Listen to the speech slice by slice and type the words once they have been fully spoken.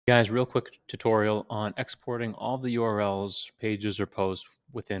Guys, real quick tutorial on exporting all the URLs, pages, or posts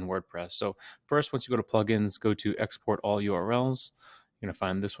within WordPress. So first, once you go to plugins, go to export all URLs. You're going to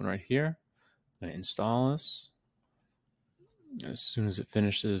find this one right here. I'm going to install this. As soon as it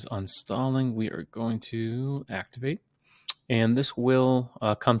finishes installing, we are going to activate. And this will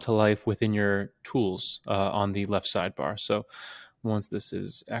come to life within your tools on the left sidebar. So once this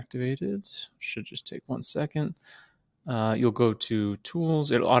is activated, should just take 1 second. You'll go to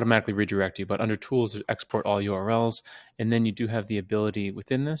tools. It'll automatically redirect you, but under tools, export all URLs. And then you do have the ability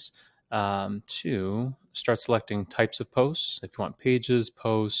within this to start selecting types of posts. If you want pages,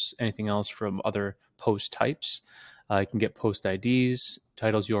 posts, anything else from other post types, you can get post IDs,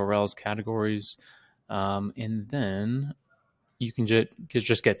 titles, URLs, categories, and then you can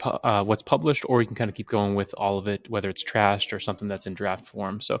just get what's published, or you can kind of keep going with all of it, whether it's trashed or something that's in draft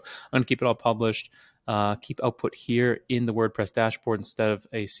form. So I'm going to keep it all published. Keep output here in the WordPress dashboard instead of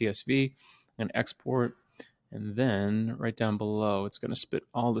a CSV, and export. And then right down below, it's going to spit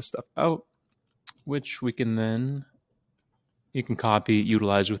all this stuff out, which we can then, you can copy,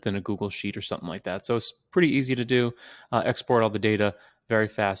 utilize within a Google Sheet or something like that. So it's pretty easy to do. Export all the data very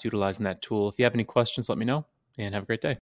fast utilizing that tool. If you have any questions, let me know, and have a great day.